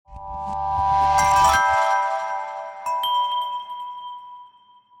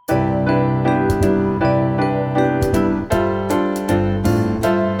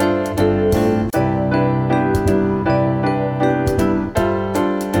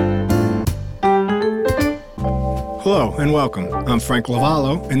Hello and welcome. I'm Frank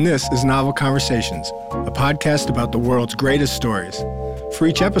Lavallo, and this is Novel Conversations, a podcast about the world's greatest stories. For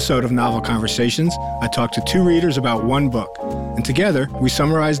each episode of Novel Conversations, I talk to two readers about one book, and together we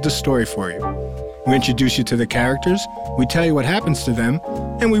summarize the story for you. We introduce you to the characters, we tell you what happens to them,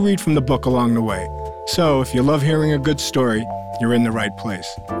 and we read from the book along the way. So if you love hearing a good story, you're in the right place.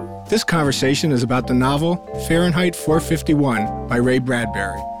 This conversation is about the novel Fahrenheit 451 by Ray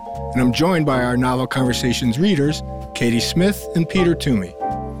Bradbury, and I'm joined by our Novel Conversations readers, Katie Smith and Peter Toomey.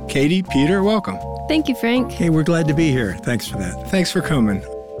 Katie, Peter, welcome. Thank you, Frank. Hey, we're glad to be here. Thanks for that. Thanks for coming.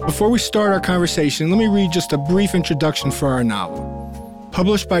 Before we start our conversation, let me read just a brief introduction for our novel.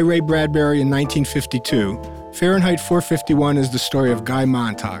 Published by Ray Bradbury in 1952, Fahrenheit 451 is the story of Guy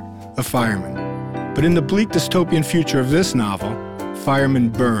Montag, a fireman. But in the bleak dystopian future of this novel, firemen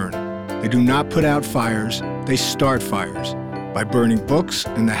burn. They do not put out fires, they start fires by burning books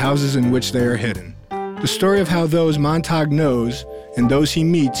and the houses in which they are hidden. The story of how those Montag knows and those he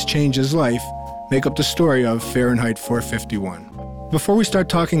meets change his life make up the story of Fahrenheit 451. Before we start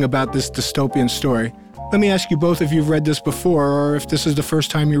talking about this dystopian story, let me ask you both if you've read this before or if this is the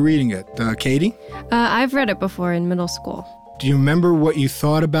first time you're reading it. Katie? I've read it before in middle school. Do you remember what you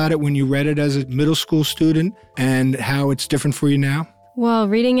thought about it when you read it as a middle school student and how it's different for you now? Well,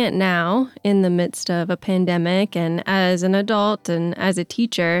 reading it now in the midst of a pandemic and as an adult and as a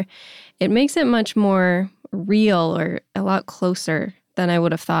teacher, it makes it much more real or a lot closer than I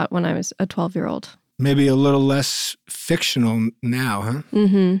would have thought when I was a 12-year-old. Maybe a little less fictional now, huh?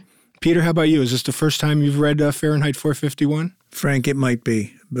 Mm-hmm. Peter, how about you? Is this the first time you've read Fahrenheit 451? Frank, it might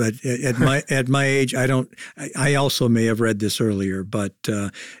be, but at my age, I also may have read this earlier, but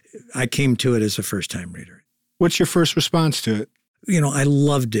I came to it as a first-time reader. What's your first response to it? You know, I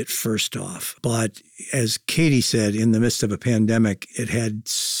loved it first off, but as Katie said, in the midst of a pandemic, it had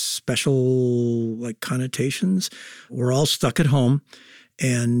special connotations. We're all stuck at home,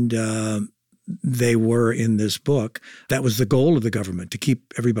 and they were in this book. That was the goal of the government, to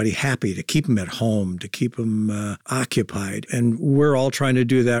keep everybody happy, to keep them at home, to keep them occupied. And we're all trying to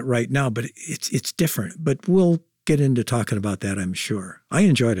do that right now, but it's different. But we'll get into talking about that, I'm sure. I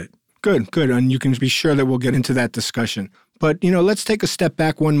enjoyed it. Good. And you can be sure that we'll get into that discussion. But, let's take a step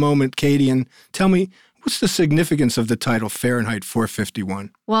back one moment, Katie, and tell me, what's the significance of the title Fahrenheit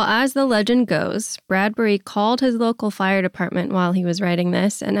 451? Well, as the legend goes, Bradbury called his local fire department while he was writing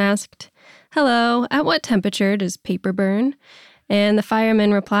this and asked, "Hello, at what temperature does paper burn?" And the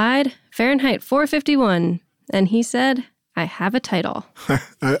fireman replied, "Fahrenheit 451. And he said, "I have a title."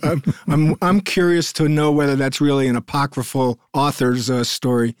 I'm curious to know whether that's really an apocryphal author's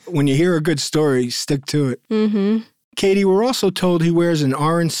story. When you hear a good story, stick to it. Mm-hmm. Katie, we're also told he wears an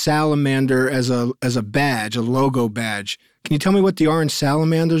orange salamander as a badge, a logo badge. Can you tell me what the orange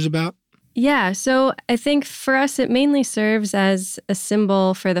salamander's about? Yeah, so I think for us it mainly serves as a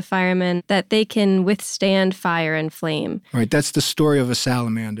symbol for the firemen that they can withstand fire and flame. Right, that's the story of a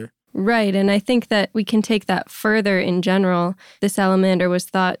salamander. Right, and I think that we can take that further in general. The salamander was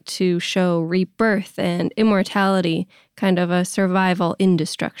thought to show rebirth and immortality, kind of a survival in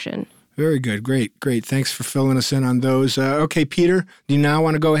destruction. Very good. Great. Thanks for filling us in on those. Okay, Peter, do you now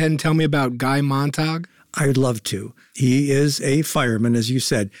want to go ahead and tell me about Guy Montag? I would love to. He is a fireman, as you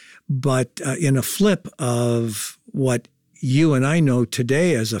said, but in a flip of what you and I know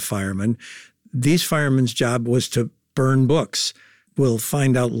today as a fireman, these firemen's job was to burn books. We'll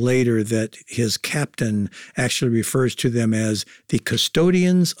find out later that his captain actually refers to them as the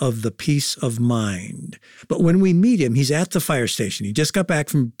custodians of the peace of mind. But when we meet him, he's at the fire station. He just got back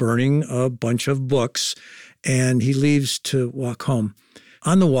from burning a bunch of books, and he leaves to walk home.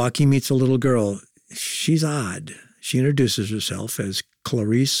 On the walk, he meets a little girl. She's odd. She introduces herself as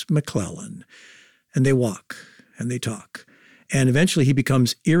Clarice McClellan, and they walk and they talk. And eventually he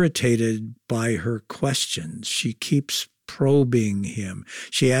becomes irritated by her questions. She keeps probing him.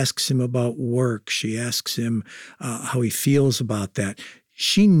 She asks him about work. She asks him how he feels about that.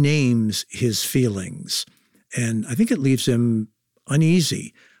 She names his feelings, and I think it leaves him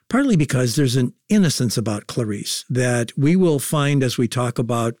uneasy, partly because there's an innocence about Clarice that we will find as we talk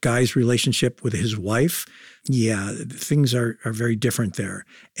about Guy's relationship with his wife. Yeah, things are very different there.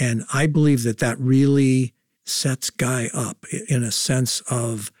 And I believe that really sets Guy up in a sense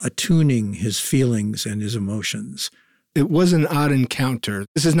of attuning his feelings and his emotions. It was an odd encounter.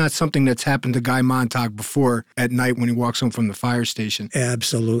 This is not something that's happened to Guy Montag before at night when he walks home from the fire station.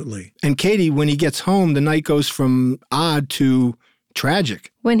 Absolutely. And Katie, when he gets home, the night goes from odd to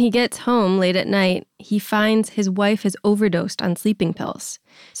Tragic. When he gets home late at night, he finds his wife has overdosed on sleeping pills.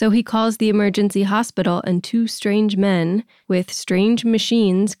 So he calls the emergency hospital, and 2 strange men with strange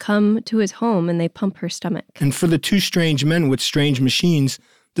machines come to his home and they pump her stomach. And for the 2 strange men with strange machines,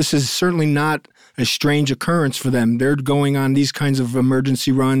 this is certainly not a strange occurrence for them. They're going on these kinds of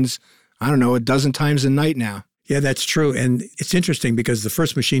emergency runs, I don't know, 12 times a night now. Yeah, that's true. And it's interesting because the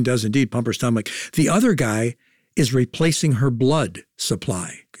first machine does indeed pump her stomach. The other guy is replacing her blood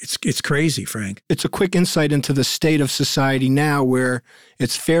supply. It's crazy, Frank. It's a quick insight into the state of society now where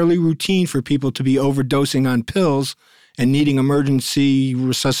it's fairly routine for people to be overdosing on pills and needing emergency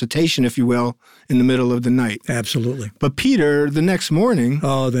resuscitation, if you will, in the middle of the night. Absolutely. But Peter, the next morning...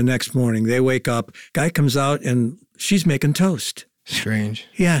 The next morning, they wake up, guy comes out and she's making toast. Strange.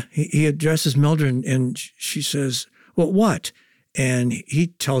 Yeah, he addresses Mildred and she says, well, what? And he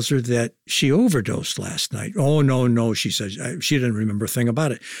tells her that she overdosed last night. Oh, no, she says. She didn't remember a thing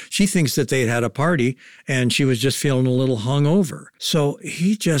about it. She thinks that they had a party and she was just feeling a little hungover. So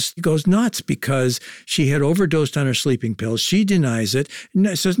he just goes nuts because she had overdosed on her sleeping pills. She denies it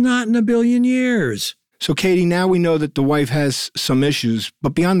and says, not in a billion years. So, Katie, now we know that the wife has some issues,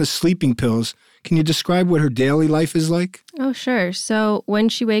 but beyond the sleeping pills, can you describe what her daily life is like? Oh, sure. So when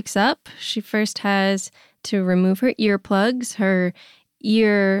she wakes up, she first has to remove her earplugs, her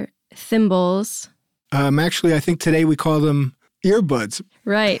ear thimbles. Actually, I think today we call them earbuds.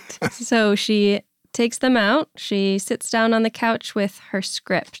 Right. So she takes them out. She sits down on the couch with her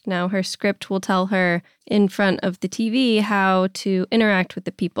script. Now, her script will tell her in front of the TV how to interact with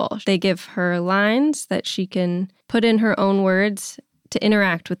the people. They give her lines that she can put in her own words to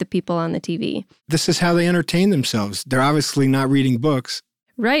interact with the people on the TV. This is how they entertain themselves. They're obviously not reading books.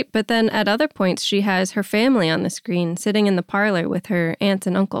 Right, but then at other points, she has her family on the screen sitting in the parlor with her aunts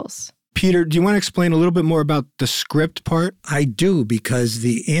and uncles. Peter, do you want to explain a little bit more about the script part? I do, because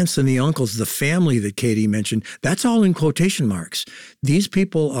the aunts and the uncles, the family that Katie mentioned, that's all in quotation marks. These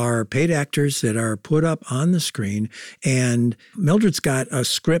people are paid actors that are put up on the screen, and Mildred's got a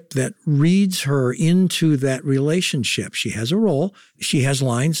script that reads her into that relationship. She has a role. She has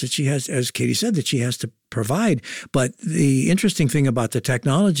lines that she has, as Katie said, that she has to provide. But the interesting thing about the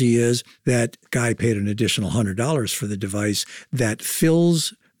technology is that Guy paid an additional $100 for the device that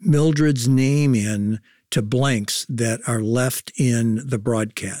fills Mildred's name in to blanks that are left in the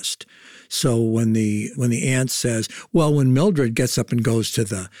broadcast. So when the aunt says, well, when Mildred gets up and goes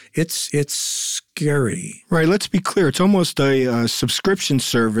to it's scary. Right. Let's be clear. It's almost a subscription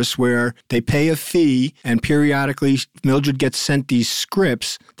service where they pay a fee and periodically Mildred gets sent these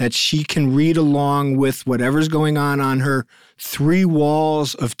scripts that she can read along with whatever's going on her 3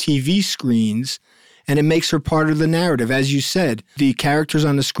 walls of TV screens. And it makes her part of the narrative. As you said, the characters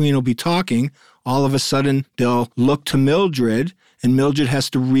on the screen will be talking. All of a sudden, they'll look to Mildred, and Mildred has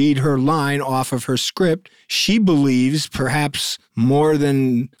to read her line off of her script. She believes, perhaps more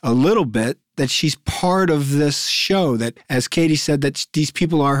than a little bit, that she's part of this show, that, as Katie said, that these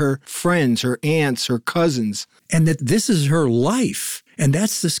people are her friends, her aunts, her cousins. And that this is her life. And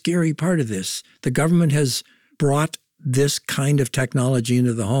that's the scary part of this. The government has brought this kind of technology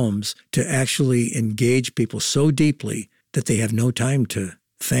into the homes to actually engage people so deeply that they have no time to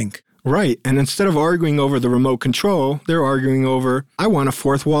think. Right. And instead of arguing over the remote control, they're arguing over, I want a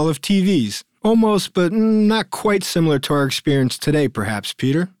 4th wall of TVs. Almost, but not quite similar to our experience today, perhaps,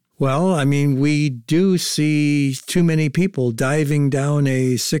 Peter. Well, I mean, we do see too many people diving down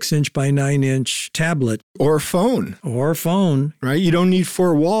a 6-inch by 9-inch tablet. Or phone. Right? You don't need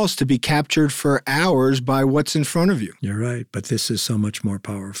 4 walls to be captured for hours by what's in front of you. You're right, but this is so much more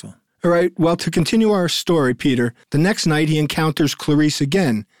powerful. All right, well, to continue our story, Peter, the next night he encounters Clarice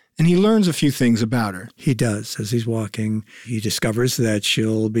again, and he learns a few things about her. He does. As he's walking, he discovers that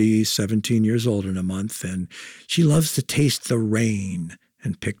she'll be 17 years old in a month, and she loves to taste the rain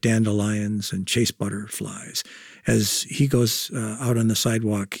and pick dandelions and chase butterflies. As he goes out on the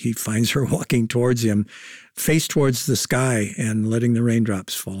sidewalk, he finds her walking towards him, face towards the sky and letting the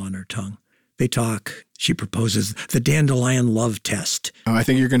raindrops fall on her tongue. They talk. She proposes the dandelion love test. Oh, I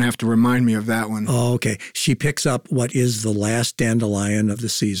think you're going to have to remind me of that one. Oh, okay. She picks up what is the last dandelion of the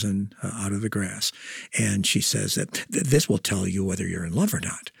season out of the grass. And she says that this will tell you whether you're in love or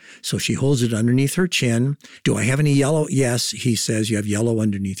not. So she holds it underneath her chin. Do I have any yellow? Yes, he says, you have yellow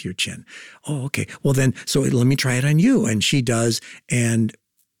underneath your chin. Oh, okay. Well then, so let me try it on you. And she does. And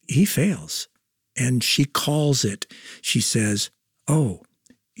he fails. And she calls it. She says, oh,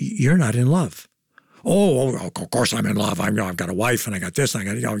 you're not in love. Oh, of course I'm in love. I've got a wife and I got this and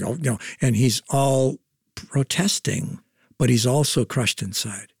I got, and he's all protesting, but he's also crushed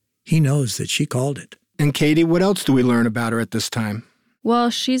inside. He knows that she called it. And Katie, what else do we learn about her at this time? Well,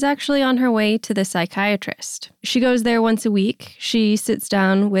 she's actually on her way to the psychiatrist. She goes there once a week. She sits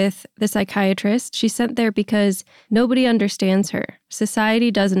down with the psychiatrist. She's sent there because nobody understands her. Society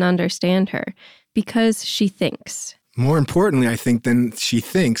doesn't understand her because she thinks. More importantly, I think, than she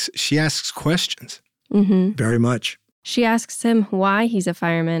thinks, she asks questions. Mm-hmm. Very much. She asks him why he's a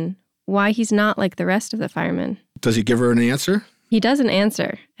fireman, why he's not like the rest of the firemen. Does he give her an answer? He doesn't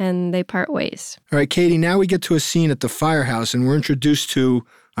answer, and they part ways. All right, Katie, now we get to a scene at the firehouse, and we're introduced to,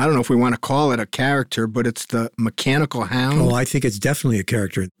 I don't know if we want to call it a character, but it's the mechanical hound. Oh, I think it's definitely a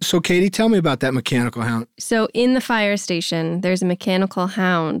character. So, Katie, tell me about that mechanical hound. So in the fire station, there's a mechanical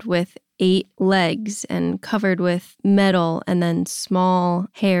hound with 8 legs and covered with metal and then small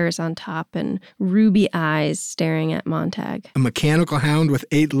hairs on top and ruby eyes staring at Montag. A mechanical hound with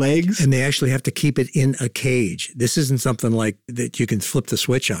 8 legs? And they actually have to keep it in a cage. This isn't something like that you can flip the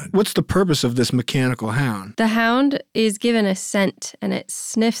switch on. What's the purpose of this mechanical hound? The hound is given a scent and it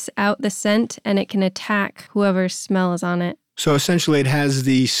sniffs out the scent and it can attack whoever's smell is on it. So essentially it has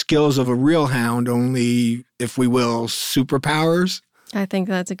the skills of a real hound, only, if we will, superpowers? I think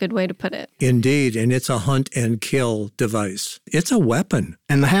that's a good way to put it. Indeed, and it's a hunt and kill device. It's a weapon.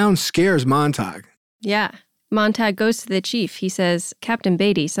 And the hound scares Montag. Yeah. Montag goes to the chief. He says, Captain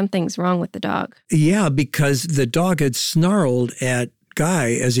Beatty, something's wrong with the dog. Yeah, because the dog had snarled at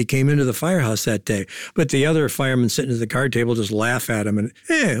Guy as he came into the firehouse that day. But the other firemen sitting at the card table just laugh at him and,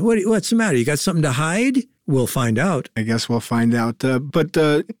 hey, what's the matter? You got something to hide? We'll find out. I guess we'll find out. But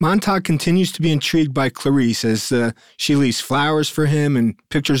Montag continues to be intrigued by Clarice as she leaves flowers for him and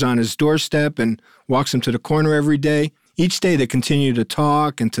pictures on his doorstep and walks him to the corner every day. Each day they continue to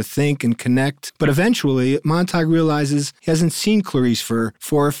talk and to think and connect. But eventually, Montag realizes he hasn't seen Clarice for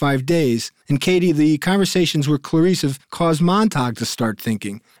 4 or 5 days. And Katie, the conversations with Clarice have caused Montag to start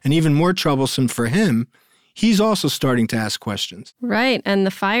thinking. And even more troublesome for him, he's also starting to ask questions. Right. And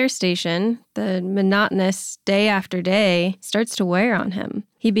the fire station, the monotonous day after day, starts to wear on him.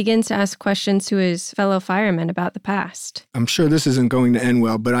 He begins to ask questions to his fellow firemen about the past. I'm sure this isn't going to end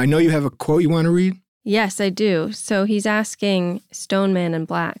well, but I know you have a quote you want to read? Yes, I do. So he's asking Stoneman and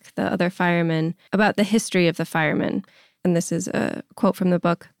Black, the other firemen, about the history of the firemen. And this is a quote from the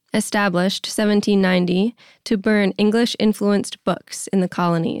book. Established 1790 to burn English-influenced books in the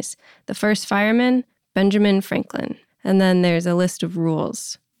colonies. The first fireman, Benjamin Franklin. And then there's a list of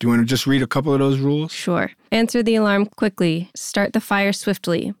rules. Do you want to just read a couple of those rules? Sure. Answer the alarm quickly. Start the fire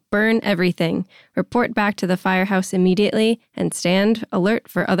swiftly. Burn everything. Report back to the firehouse immediately and stand alert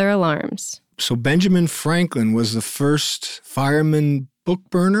for other alarms. So Benjamin Franklin was the first fireman book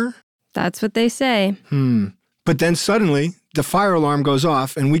burner? That's what they say. But then suddenly the fire alarm goes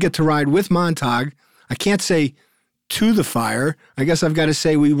off and we get to ride with Montag. I can't say to the fire. I guess I've got to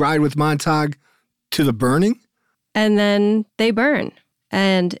say we ride with Montag to the burning. And then they burn.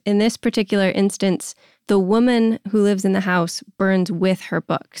 And in this particular instance, the woman who lives in the house burns with her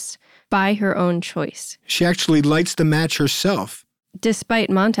books by her own choice. She actually lights the match herself. Despite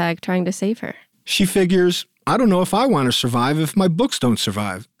Montag trying to save her. She figures, I don't know if I want to survive if my books don't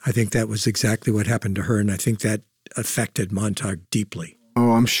survive. I think that was exactly what happened to her, and I think that affected Montag deeply.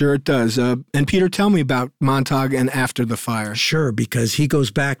 Oh, I'm sure it does. And Peter, tell me about Montag and after the fire. Sure, because he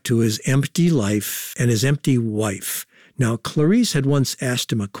goes back to his empty life and his empty wife. Now, Clarice had once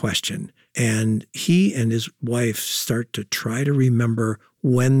asked him a question, and he and his wife start to try to remember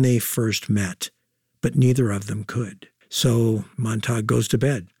when they first met, but neither of them could. So Montag goes to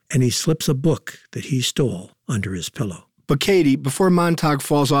bed, and he slips a book that he stole under his pillow. But Katie, before Montag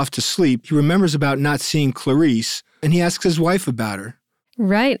falls off to sleep, he remembers about not seeing Clarice, and he asks his wife about her.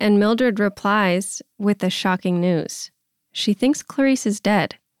 Right, and Mildred replies with the shocking news. She thinks Clarice is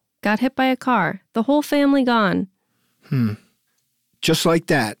dead. Got hit by a car. The whole family gone. Just like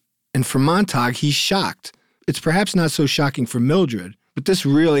that. And for Montag, he's shocked. It's perhaps not so shocking for Mildred, but this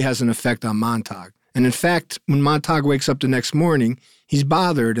really has an effect on Montag. And in fact, when Montag wakes up the next morning, he's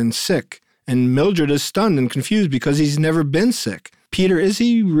bothered and sick. And Mildred is stunned and confused because he's never been sick. Peter, is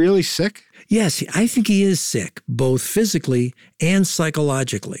he really sick? Yes, I think he is sick, both physically and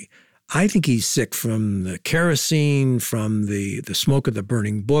psychologically. I think he's sick from the kerosene, from the smoke of the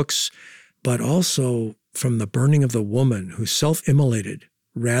burning books, but also from the burning of the woman who self-immolated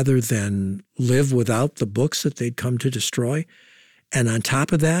rather than live without the books that they'd come to destroy. And on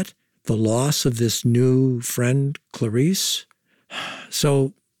top of that, the loss of this new friend, Clarice.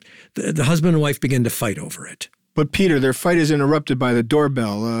 So the husband and wife begin to fight over it. But Peter, their fight is interrupted by the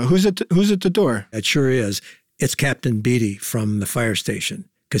doorbell. Who's at the door? It sure is. It's Captain Beatty from the fire station,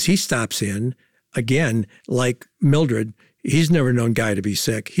 because he stops in, again, like Mildred. He's never known Guy to be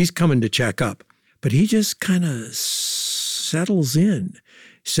sick. He's coming to check up. But he just kind of settles in,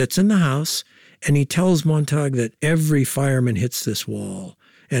 sits in the house, and he tells Montague that every fireman hits this wall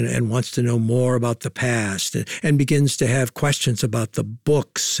and wants to know more about the past and begins to have questions about the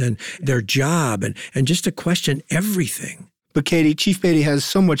books and their job and just to question everything. But Katie, Chief Beatty has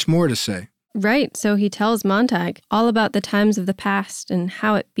so much more to say. Right, so he tells Montague all about the times of the past and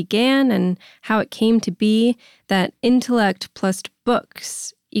how it began and how it came to be that intellect plus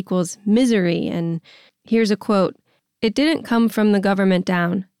books equals misery. And here's a quote, "It didn't come from the government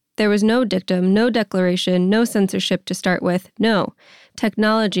down. There was no dictum, no declaration, no censorship to start with. No.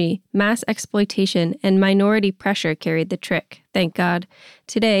 Technology, mass exploitation, and minority pressure carried the trick, thank God.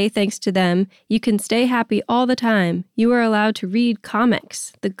 Today, thanks to them, you can stay happy all the time. You are allowed to read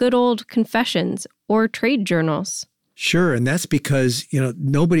comics, the good old confessions, or trade journals." Sure, and that's because,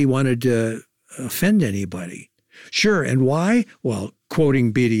 nobody wanted to offend anybody. Sure, and why? Well,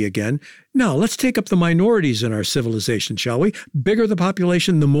 quoting Beatty again, "Now, let's take up the minorities in our civilization, shall we? Bigger the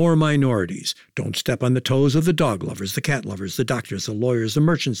population, the more minorities. Don't step on the toes of the dog lovers, the cat lovers, the doctors, the lawyers, the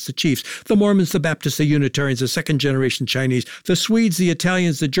merchants, the chiefs, the Mormons, the Baptists, the Unitarians, the second-generation Chinese, the Swedes, the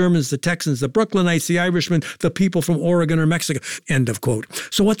Italians, the Germans, the Texans, the Brooklynites, the Irishmen, the people from Oregon or Mexico." End of quote.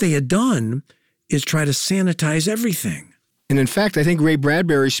 So what they had done is try to sanitize everything. And in fact, I think Ray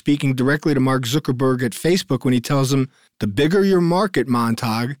Bradbury's speaking directly to Mark Zuckerberg at Facebook when he tells him, "The bigger your market,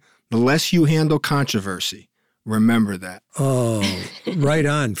 Montague, the less you handle controversy. Remember that." Oh, right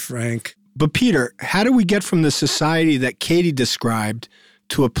on, Frank. But Peter, how do we get from the society that Katie described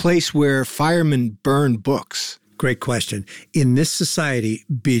to a place where firemen burn books? Great question. In this society,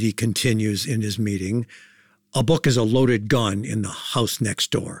 Beatty continues in his meeting, a book is a loaded gun in the house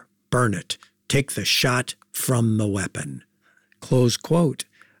next door. Burn it. Take the shot from the weapon. Close quote.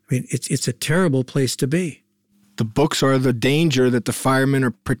 I mean, it's a terrible place to be. The books are the danger that the firemen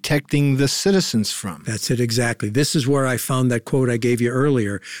are protecting the citizens from. That's it exactly. This is where I found that quote I gave you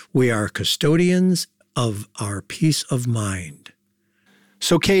earlier. We are custodians of our peace of mind.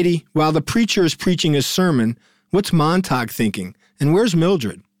 So, Katie, while the preacher is preaching his sermon, what's Montague thinking? And where's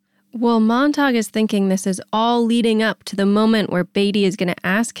Mildred? Well, Montague is thinking this is all leading up to the moment where Beatty is going to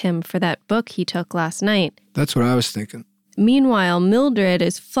ask him for that book he took last night. That's what I was thinking. Meanwhile, Mildred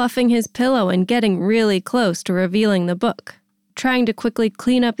is fluffing his pillow and getting really close to revealing the book. Trying to quickly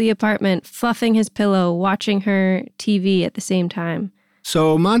clean up the apartment, fluffing his pillow, watching her TV at the same time.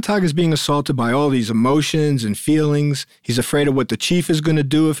 So Montague is being assaulted by all these emotions and feelings. He's afraid of what the chief is going to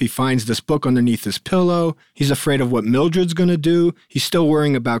do if he finds this book underneath his pillow. He's afraid of what Mildred's going to do. He's still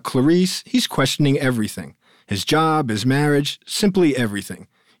worrying about Clarice. He's questioning everything. His job, his marriage, simply everything.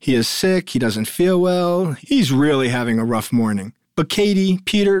 He is sick. He doesn't feel well. He's really having a rough morning. But Katie,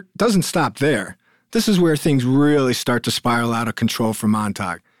 Peter, doesn't stop there. This is where things really start to spiral out of control for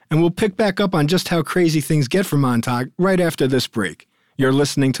Montague. And we'll pick back up on just how crazy things get for Montague right after this break. You're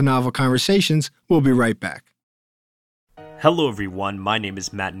listening to Novel Conversations. We'll be right back. Hello everyone, my name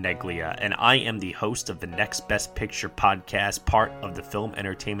is Matt Neglia, and I am the host of the Next Best Picture podcast, part of the Film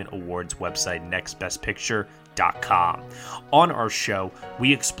Entertainment Awards website, nextbestpicture.com. On our show,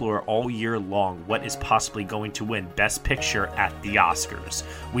 we explore all year long what is possibly going to win Best Picture at the Oscars.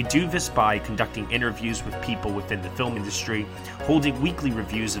 We do this by conducting interviews with people within the film industry, holding weekly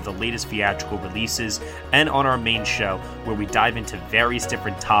reviews of the latest theatrical releases, and on our main show, where we dive into various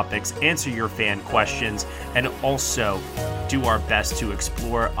different topics, answer your fan questions, and also do our best to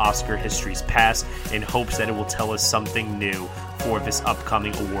explore Oscar history's past in hopes that it will tell us something new for this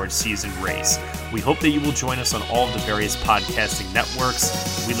upcoming award season race. We hope that you will join us on all of the various podcasting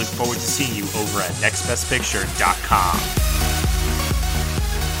networks. We look forward to seeing you over at nextbestpicture.com.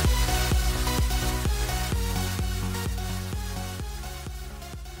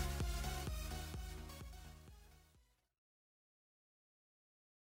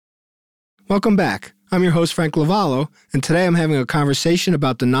 Welcome back. I'm your host, Frank Lavallo, and today I'm having a conversation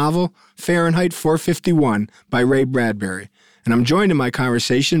about the novel Fahrenheit 451 by Ray Bradbury. And I'm joined in my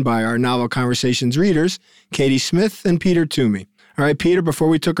conversation by our Novel Conversations readers, Katie Smith and Peter Toomey. All right, Peter, before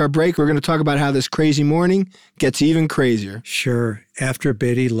we took our break, we're going to talk about how this crazy morning gets even crazier. Sure. After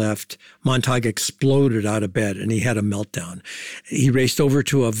Beatty left, Montague exploded out of bed and he had a meltdown. He raced over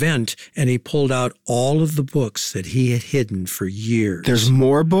to a vent and he pulled out all of the books that he had hidden for years. There's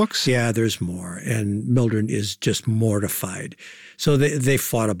more books? Yeah, there's more. And Mildred is just mortified. So they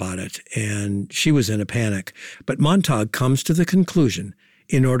fought about it and she was in a panic. But Montague comes to the conclusion,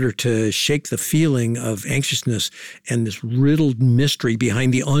 in order to shake the feeling of anxiousness and this riddled mystery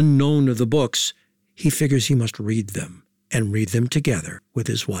behind the unknown of the books, he figures he must read them and read them together with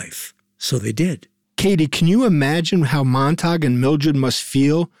his wife. So they did. Katie, can you imagine how Montag and Mildred must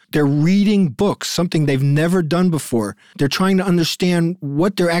feel? They're reading books, something they've never done before. They're trying to understand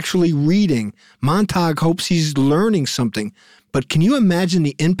what they're actually reading. Montag hopes he's learning something. But can you imagine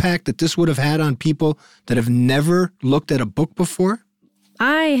the impact that this would have had on people that have never looked at a book before?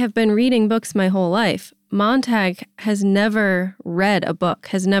 I have been reading books my whole life. Montag has never read a book,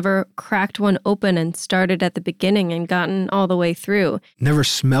 has never cracked one open and started at the beginning and gotten all the way through. Never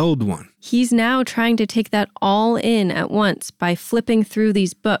smelled one. He's now trying to take that all in at once by flipping through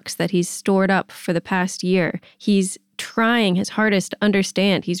these books that he's stored up for the past year. He's trying his hardest to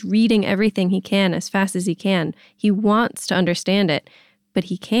understand. He's reading everything he can as fast as he can. He wants to understand it, but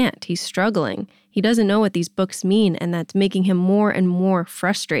he can't. He's struggling. He doesn't know what these books mean, and that's making him more and more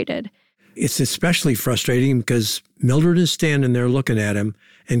frustrated. It's especially frustrating because Mildred is standing there looking at him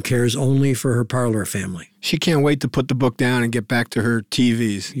and cares only for her parlor family. She can't wait to put the book down and get back to her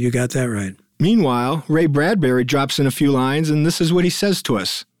TVs. You got that right. Meanwhile, Ray Bradbury drops in a few lines, and this is what he says to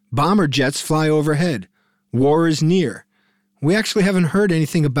us. Bomber jets fly overhead. War is near. We actually haven't heard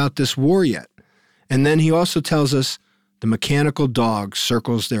anything about this war yet. And then he also tells us the mechanical dog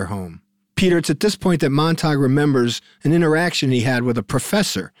circles their home. Peter, it's at this point that Montag remembers an interaction he had with a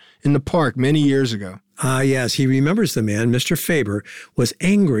professor in the park many years ago. Yes, he remembers the man, Mr. Faber, was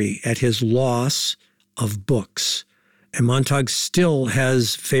angry at his loss of books. And Montag still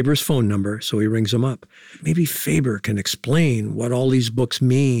has Faber's phone number, so he rings him up. Maybe Faber can explain what all these books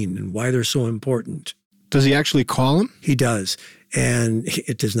mean and why they're so important. Does he actually call him? He does, and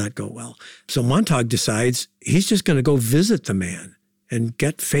it does not go well. So Montag decides he's just going to go visit the man and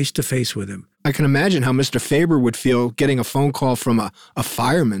get face-to-face with him. I can imagine how Mr. Faber would feel getting a phone call from a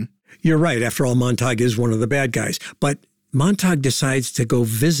fireman. You're right. After all, Montag is one of the bad guys. But Montag decides to go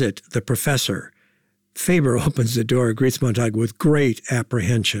visit the professor. Faber opens the door, greets Montag with great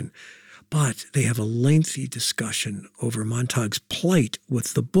apprehension. But they have a lengthy discussion over Montag's plight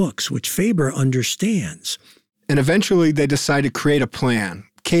with the books, which Faber understands. And eventually they decide to create a plan.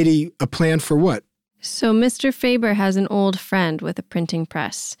 Katie, a plan for what? So Mr. Faber has an old friend with a printing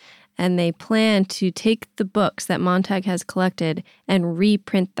press, and they plan to take the books that Montag has collected and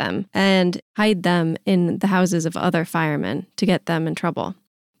reprint them and hide them in the houses of other firemen to get them in trouble.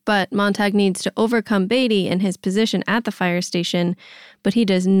 But Montag needs to overcome Beatty in his position at the fire station, but he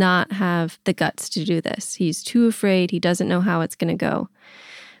does not have the guts to do this. He's too afraid. He doesn't know how it's going to go.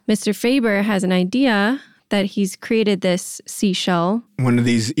 Mr. Faber has an idea that he's created this seashell. One of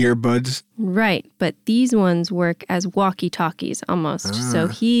these earbuds? Right, but these ones work as walkie-talkies almost. So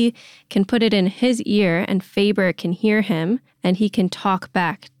he can put it in his ear and Faber can hear him and he can talk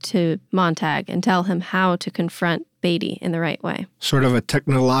back to Montag and tell him how to confront Beatty in the right way. Sort of a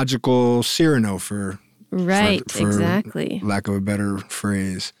technological Cyrano for exactly. Lack of a better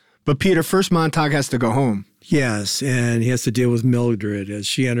phrase. But Peter, first Montag has to go home. Yes, and he has to deal with Mildred as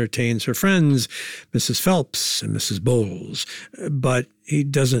she entertains her friends, Mrs. Phelps and Mrs. Bowles. But he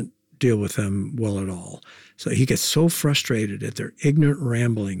doesn't deal with them well at all. So he gets so frustrated at their ignorant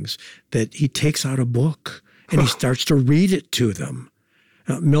ramblings that he takes out a book and he starts to read it to them.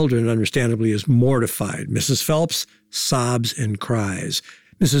 Now, Mildred, understandably, is mortified. Mrs. Phelps sobs and cries.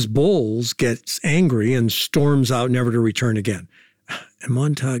 Mrs. Bowles gets angry and storms out, never to return again. And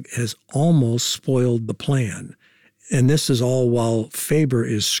Montag has almost spoiled the plan. And this is all while Faber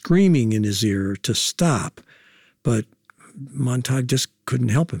is screaming in his ear to stop. But Montag just couldn't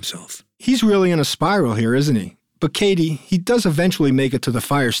help himself. He's really in a spiral here, isn't he? But Katie, he does eventually make it to the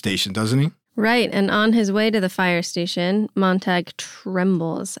fire station, doesn't he? Right, and on his way to the fire station, Montag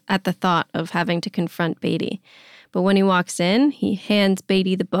trembles at the thought of having to confront Beatty. But when he walks in, he hands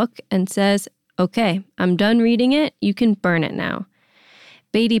Beatty the book and says, "Okay, I'm done reading it. You can burn it now."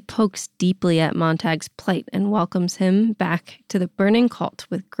 Beatty pokes deeply at Montag's plight and welcomes him back to the burning cult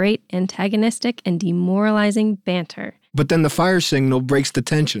with great antagonistic and demoralizing banter. But then the fire signal breaks the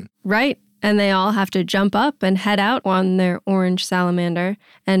tension. Right, and they all have to jump up and head out on their orange salamander,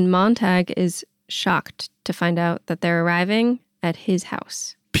 and Montag is shocked to find out that they're arriving at his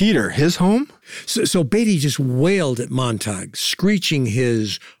house. Peter, his home? So Beatty just wailed at Montag, screeching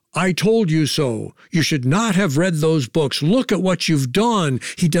his "I told you so. You should not have read those books. Look at what you've done."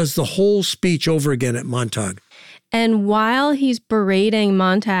 He does the whole speech over again at Montag. And while he's berating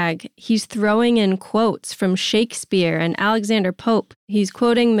Montag, he's throwing in quotes from Shakespeare and Alexander Pope. He's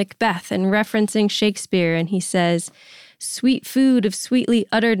quoting Macbeth and referencing Shakespeare, and he says, "Sweet food of sweetly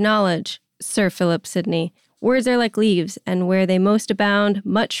uttered knowledge, Sir Philip Sidney. Words are like leaves, and where they most abound,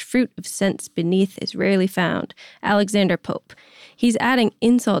 much fruit of sense beneath is rarely found." Alexander Pope. He's adding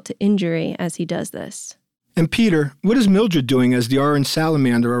insult to injury as he does this. And Peter, what is Mildred doing as the orange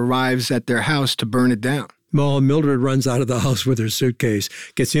salamander arrives at their house to burn it down? Well, Mildred runs out of the house with her suitcase,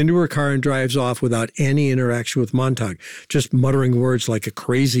 gets into her car and drives off without any interaction with Montague, just muttering words like a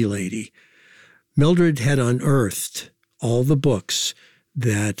crazy lady. Mildred had unearthed all the books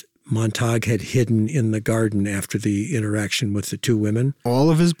that Montague had hidden in the garden after the interaction with the two women. All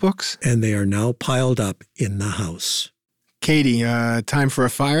of his books? And they are now piled up in the house. Katie, time for a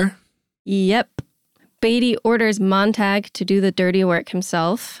fire? Yep. Beatty orders Montague to do the dirty work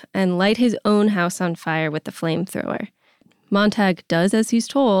himself and light his own house on fire with the flamethrower. Montague does as he's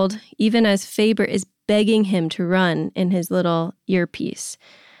told, even as Faber is begging him to run in his little earpiece.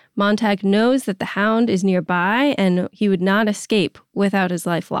 Montague knows that the Hound is nearby and he would not escape without his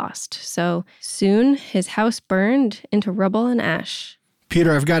life lost. So soon his house burned into rubble and ash.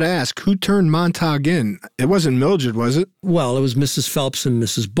 Peter, I've got to ask, who turned Montague in? It wasn't Mildred, was it? Well, it was Mrs. Phelps and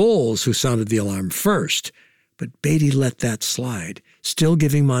Mrs. Bowles who sounded the alarm first. But Beatty let that slide, still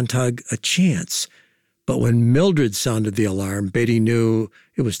giving Montague a chance. But when Mildred sounded the alarm, Beatty knew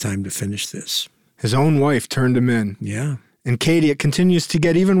it was time to finish this. His own wife turned him in. Yeah. And Katie, it continues to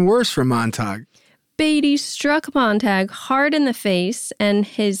get even worse for Montague. Beatty struck Montague hard in the face, and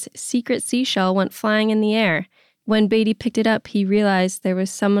his secret seashell went flying in the air. When Beatty picked it up, he realized there was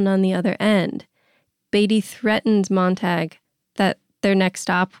someone on the other end. Beatty threatens Montague that their next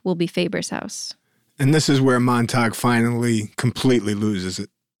stop will be Faber's house. And this is where Montague finally completely loses it.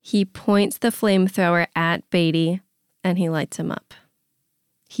 He points the flamethrower at Beatty, and he lights him up.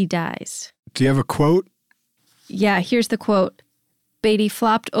 He dies. Do you have a quote? Yeah, here's the quote. Beatty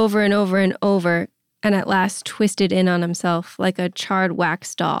flopped over and over and over, and at last twisted in on himself like a charred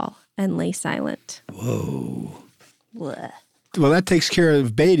wax doll and lay silent. Whoa. Blech. Well, that takes care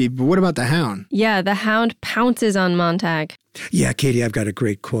of Beatty, but what about the Hound? Yeah, the Hound pounces on Montague. Yeah, Katie, I've got a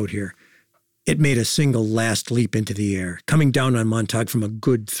great quote here. It made a single last leap into the air, coming down on Montague from a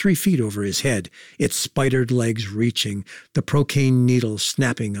good 3 feet over his head, its spidered legs reaching, the procaine needle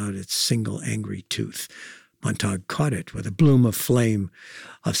snapping out its single angry tooth. Montague caught it with a bloom of flame,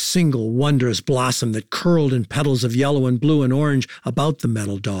 a single wondrous blossom that curled in petals of yellow and blue and orange about the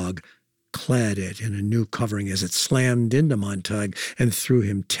metal dog, clad it in a new covering as it slammed into Montague and threw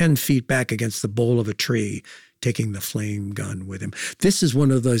him 10 feet back against the bole of a tree, taking the flame gun with him. This is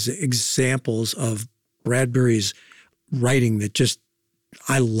one of those examples of Bradbury's writing that just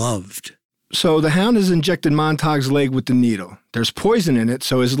I loved. So the Hound has injected Montague's leg with the needle. There's poison in it,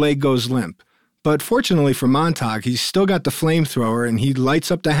 so his leg goes limp. But fortunately for Montague, he's still got the flamethrower and he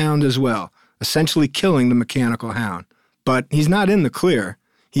lights up the Hound as well, essentially killing the mechanical Hound. But he's not in the clear.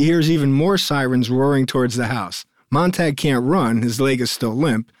 He hears even more sirens roaring towards the house. Montague can't run, his leg is still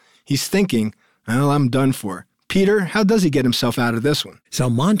limp. He's thinking, well, I'm done for. Peter, how does he get himself out of this one? So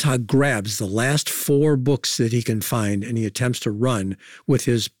Montague grabs the last 4 books that he can find and he attempts to run with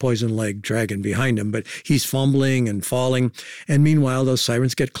his poison leg dragging behind him, but he's fumbling and falling. And meanwhile, those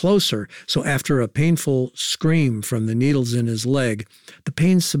sirens get closer. So after a painful scream from the needles in his leg, the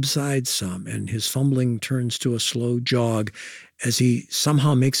pain subsides some and his fumbling turns to a slow jog as he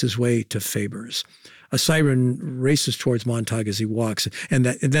somehow makes his way to Faber's. A siren races towards Montague as he walks, and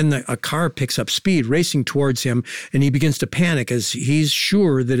then a car picks up speed, racing towards him, and he begins to panic as he's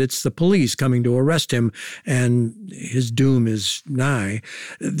sure that it's the police coming to arrest him, and his doom is nigh.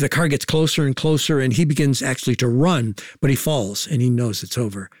 The car gets closer and closer, and he begins actually to run, but he falls, and he knows it's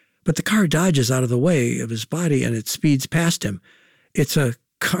over. But the car dodges out of the way of his body, and it speeds past him. It's a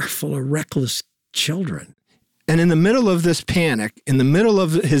car full of reckless children. And in the middle of this panic, in the middle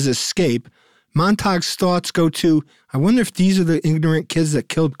of his escape, Montague's thoughts go to, I wonder if these are the ignorant kids that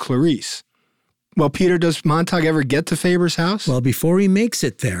killed Clarice. Well, Peter, does Montague ever get to Faber's house? Well, before he makes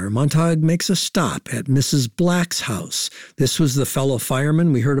it there, Montague makes a stop at Mrs. Black's house. This was the fellow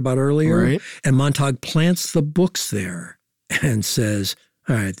fireman we heard about earlier. Right. And Montague plants the books there and says,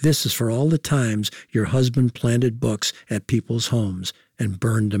 all right, this is for all the times your husband planted books at people's homes and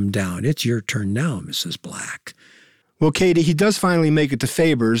burned them down. It's your turn now, Mrs. Black. Well, Katie, he does finally make it to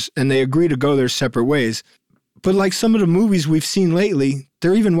Faber's, and they agree to go their separate ways. But like some of the movies we've seen lately,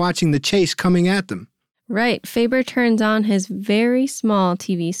 they're even watching the chase coming at them. Right. Faber turns on his very small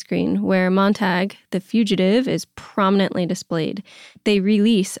TV screen where Montague, the fugitive, is prominently displayed. They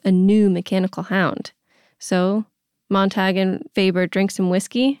release a new mechanical Hound. So Montague and Faber drink some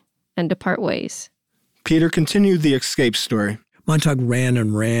whiskey and depart ways. Peter, continue the escape story. Montague ran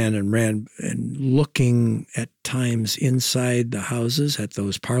and ran and ran, and looking at times inside the houses at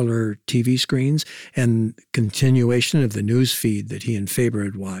those parlor TV screens and continuation of the news feed that he and Faber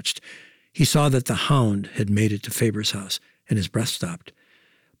had watched, he saw that the Hound had made it to Faber's house, and his breath stopped.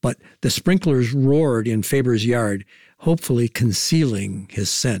 But the sprinklers roared in Faber's yard, hopefully concealing his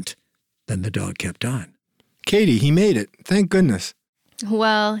scent. Then the dog kept on. Katie, he made it. Thank goodness.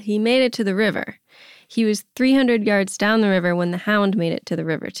 Well, he made it to the river. He was 300 yards down the river when the hound made it to the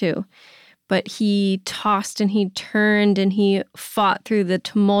river, too. But he tossed and he turned and he fought through the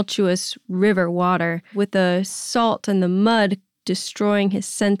tumultuous river water with the salt and the mud destroying his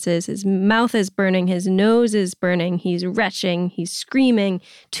senses. His mouth is burning, his nose is burning, he's retching, he's screaming,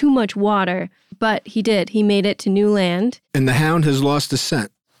 too much water. But he did. He made it to new land. And the hound has lost his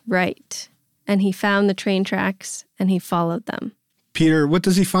scent. Right. And he found the train tracks and he followed them. Peter, what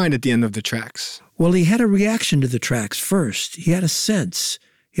does he find at the end of the tracks? Well, he had a reaction to the tracks first. He had a sense.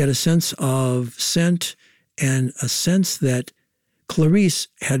 He had a sense of scent and a sense that Clarice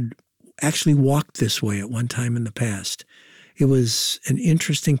had actually walked this way at one time in the past. It was an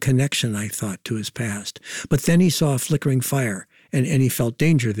interesting connection, I thought, to his past. But then he saw a flickering fire, and he felt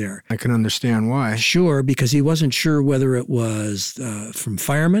danger there. I can understand why. Sure, because he wasn't sure whether it was from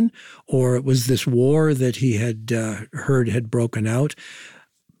firemen or it was this war that he had heard had broken out.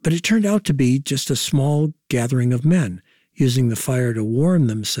 But it turned out to be just a small gathering of men using the fire to warm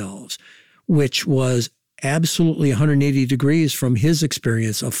themselves, which was absolutely 180 degrees from his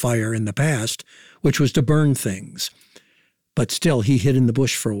experience of fire in the past, which was to burn things. But still, he hid in the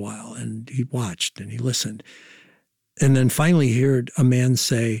bush for a while, and he watched and he listened. And then finally he heard a man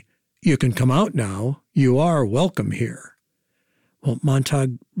say, "You can come out now. You are welcome here." Well,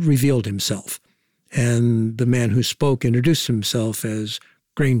 Montague revealed himself, and the man who spoke introduced himself as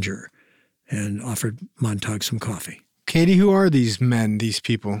Granger and offered Montague some coffee. Katie, who are these men, these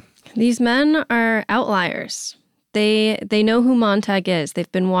people? These men are outliers. They know who Montague is.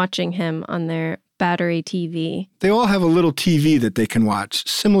 They've been watching him on their battery TV. They all have a little TV that they can watch,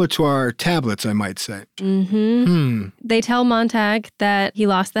 similar to our tablets, I might say. They tell Montague that he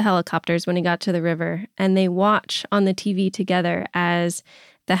lost the helicopters when he got to the river, and they watch on the TV together as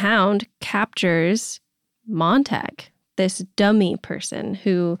the hound captures Montague, this dummy person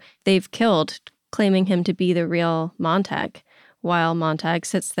who they've killed, claiming him to be the real Montague, while Montague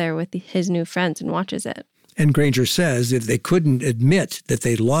sits there with his new friends and watches it. And Granger says if they couldn't admit that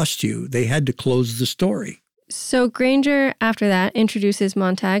they'd lost you, they had to close the story. So Granger, after that, introduces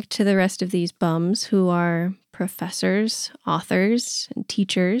Montague to the rest of these bums who are professors, authors, and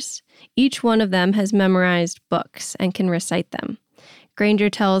teachers. Each one of them has memorized books and can recite them. Granger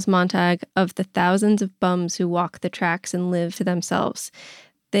tells Montague of the thousands of bums who walk the tracks and live to themselves.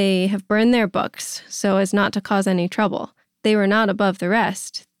 They have burned their books so as not to cause any trouble. They were not above the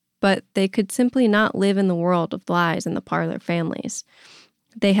rest, but they could simply not live in the world of lies and the parlor families.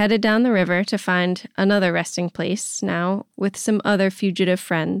 They headed down the river to find another resting place now with some other fugitive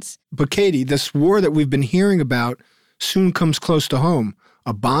friends. But Katie, this war that we've been hearing about soon comes close to home.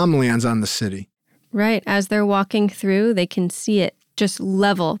 A bomb lands on the city. Right, as they're walking through, they can see it just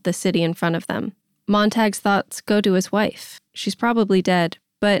level the city in front of them. Montague's thoughts go to his wife. She's probably dead,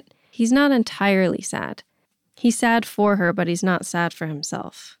 but he's not entirely sad. He's sad for her, but he's not sad for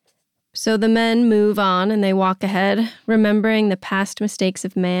himself. So the men move on and they walk ahead, remembering the past mistakes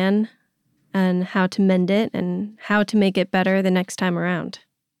of man and how to mend it and how to make it better the next time around.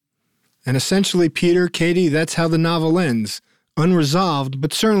 And essentially, Peter, Katie, that's how the novel ends. Unresolved,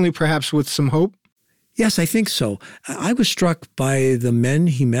 but certainly perhaps with some hope. Yes, I think so. I was struck by the men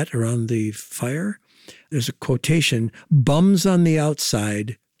he met around the fire. There's a quotation, "Bums on the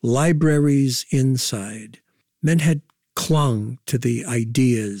outside, libraries inside." Men had clung to the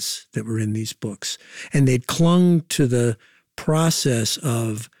ideas that were in these books, and they'd clung to the process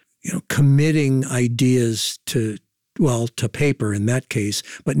of, committing ideas to paper in that case,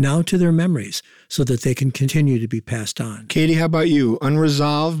 but now to their memories so that they can continue to be passed on. Katie, how about you?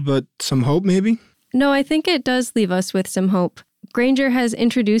 Unresolved, but some hope maybe? No, I think it does leave us with some hope. Granger has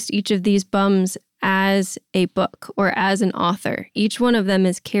introduced each of these bums as a book or as an author. Each one of them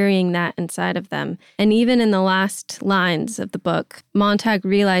is carrying that inside of them. And even in the last lines of the book, Montague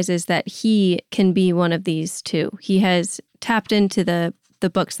realizes that he can be one of these too. He has tapped into the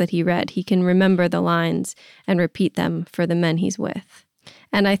books that he read. He can remember the lines and repeat them for the men he's with.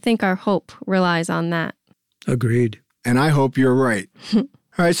 And I think our hope relies on that. Agreed. And I hope you're right.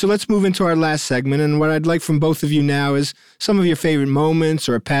 All right, so let's move into our last segment. And what I'd like from both of you now is some of your favorite moments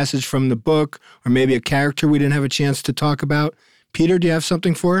or a passage from the book or maybe a character we didn't have a chance to talk about. Peter, do you have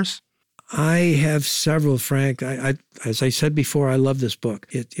something for us? I have several, Frank. As I said before, I love this book.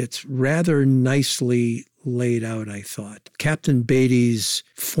 It's rather nicely laid out, I thought. Captain Beatty's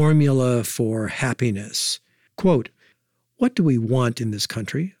formula for happiness. Quote, "What do we want in this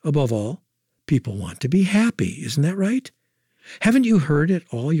country? Above all, people want to be happy. Isn't that right? Haven't you heard it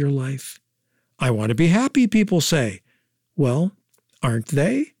all your life? I want to be happy, people say. Well, aren't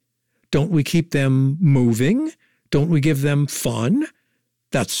they? Don't we keep them moving? Don't we give them fun?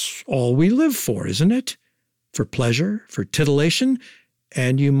 That's all we live for, isn't it? For pleasure, for titillation,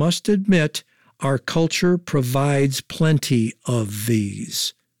 and you must admit our culture provides plenty of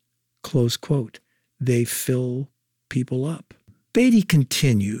these. Close quote. They fill people up. Beatty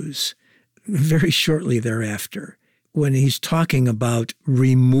continues very shortly thereafter when he's talking about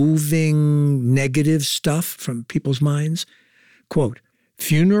removing negative stuff from people's minds. Quote,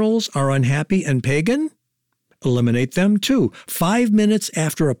 funerals are unhappy and pagan? Eliminate them too. 5 minutes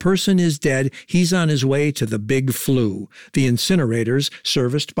after a person is dead, he's on his way to the big flu, the incinerators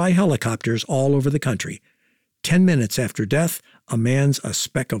serviced by helicopters all over the country. 10 minutes after death, a man's a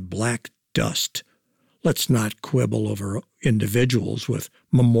speck of black dust. Let's not quibble over individuals with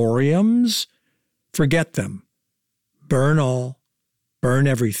memoriams. Forget them. Burn all. Burn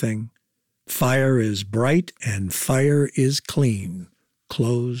everything. Fire is bright and fire is clean.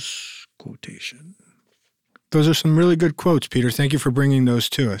 Close quotation. Those are some really good quotes, Peter. Thank you for bringing those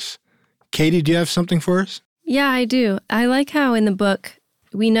to us. Katie, do you have something for us? Yeah, I do. I like how in the book,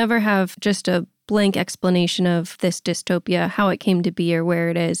 we never have just a blank explanation of this dystopia, how it came to be or where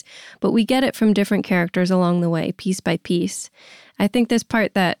it is, but we get it from different characters along the way, piece by piece. I think this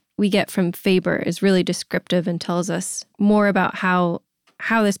part that we get from Faber is really descriptive and tells us more about how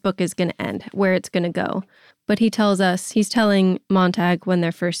this book is going to end, where it's going to go. But he's telling Montag when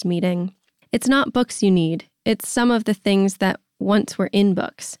they're first meeting, it's not books you need. It's some of the things that once were in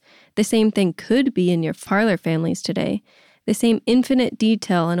books. The same thing could be in your parlor families today. The same infinite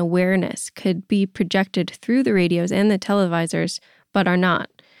detail and awareness could be projected through the radios and the televisors, but are not.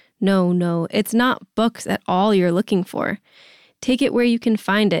 No, it's not books at all you're looking for. Take it where you can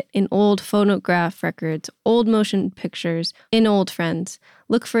find it, in old phonograph records, old motion pictures, in old friends.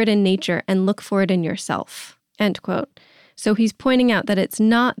 Look for it in nature and look for it in yourself. End quote. So he's pointing out that it's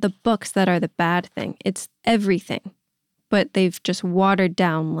not the books that are the bad thing. It's everything. But they've just watered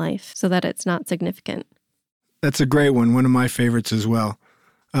down life so that it's not significant. That's a great one of my favorites as well.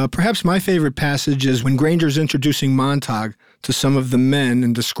 Perhaps my favorite passage is when Granger's introducing Montag to some of the men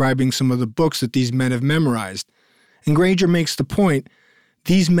and describing some of the books that these men have memorized. And Granger makes the point,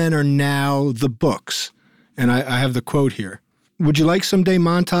 these men are now the books. And I have the quote here. Would you like someday,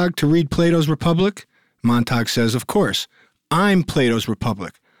 Montag, to read Plato's Republic? Montag says, of course. I'm Plato's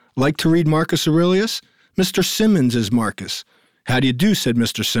Republic. Like to read Marcus Aurelius? Mr. Simmons is Marcus. How do you do, said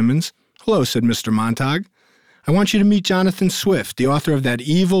Mr. Simmons. Hello, said Mr. Montag. I want you to meet Jonathan Swift, the author of that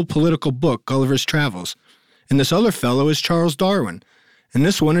evil political book, Gulliver's Travels. And this other fellow is Charles Darwin. And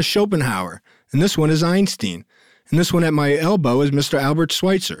this one is Schopenhauer. And this one is Einstein. And this one at my elbow is Mr. Albert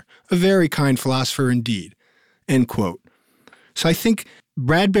Schweitzer, a very kind philosopher indeed. End quote. So I think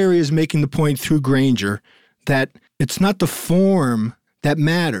Bradbury is making the point through Granger that it's not the form that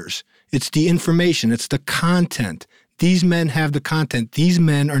matters. It's the information. It's the content. These men have the content. These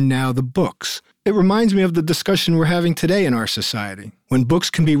men are now the books. It reminds me of the discussion we're having today in our society. When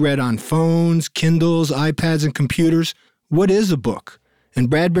books can be read on phones, Kindles, iPads, and computers, what is a book? And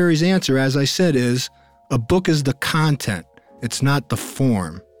Bradbury's answer, as I said, is a book is the content. It's not the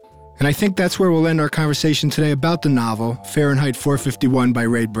form. And I think that's where we'll end our conversation today about the novel, Fahrenheit 451 by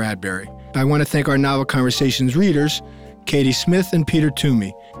Ray Bradbury. I want to thank our Novel Conversations readers, Katie Smith and Peter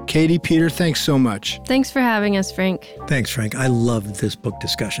Toomey. Katie, Peter, thanks so much. Thanks for having us, Frank. Thanks, Frank. I loved this book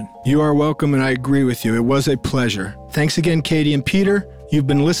discussion. You are welcome, and I agree with you. It was a pleasure. Thanks again, Katie and Peter. You've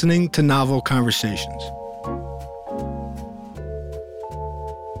been listening to Novel Conversations.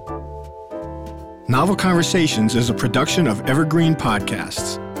 Novel Conversations is a production of Evergreen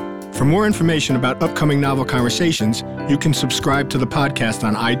Podcasts. For more information about upcoming Novel Conversations, you can subscribe to the podcast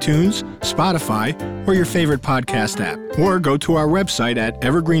on iTunes, Spotify, or your favorite podcast app, or go to our website at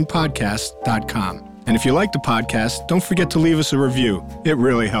evergreenpodcast.com. And if you like the podcast, don't forget to leave us a review. It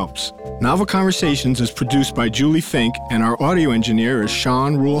really helps. Novel Conversations is produced by Julie Fink, and our audio engineer is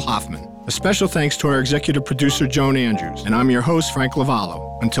Sean Rule Hoffman. A special thanks to our executive producer, Joan Andrews, and I'm your host, Frank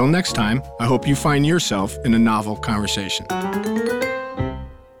Lavallo. Until next time, I hope you find yourself in a novel conversation.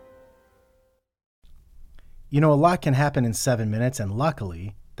 You know, a lot can happen in 7 minutes, and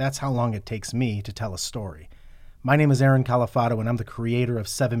luckily, that's how long it takes me to tell a story. My name is Aaron Califato, and I'm the creator of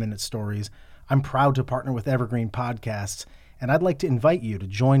 7-Minute Stories. I'm proud to partner with Evergreen Podcasts, and I'd like to invite you to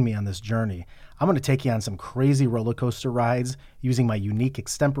join me on this journey. I'm going to take you on some crazy roller coaster rides using my unique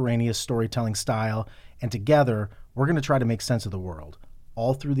extemporaneous storytelling style, and together, we're going to try to make sense of the world,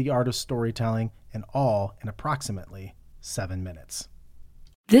 all through the art of storytelling, and all in approximately 7 minutes.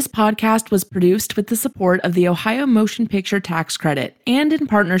 This podcast was produced with the support of the Ohio Motion Picture Tax Credit and in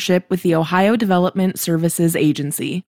partnership with the Ohio Development Services Agency.